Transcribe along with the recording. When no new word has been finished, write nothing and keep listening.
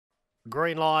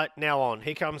Green light now on.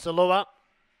 Here comes the lure.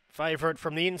 Favourite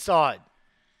from the inside.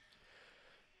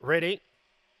 Ready.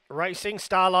 Racing,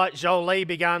 Starlight Jolie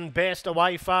begun best,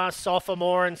 away fast,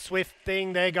 Sophomore and Swift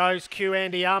Thing. There goes Q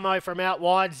Andiamo from out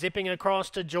wide, zipping across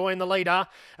to join the leader.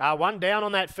 One down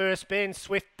on that first bend,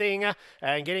 Swift Thing,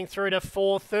 and getting through to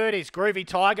 430s. Groovy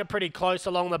Tiger pretty close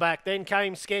along the back. Then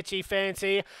came Sketchy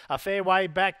Fancy, a fair way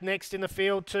back next in the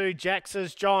field to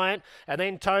Jax's Giant, and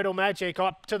then Total Magic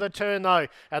up to the turn though,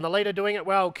 and the leader doing it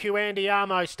well, Q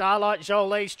Andiamo. Starlight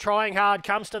Jolie's trying hard,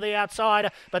 comes to the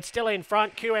outside, but still in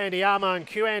front, Q Andiamo, and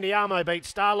Q Andiamo beats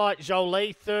Starlight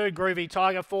Jolie, third, Groovy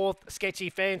Tiger, fourth, Sketchy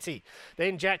Fancy.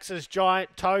 Then Jax's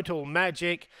Giant, Total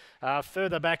Magic.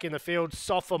 Further back in the field,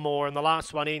 Sophomore, and the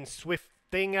last one in, Swift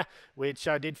Thing, which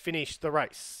did finish the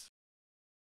race.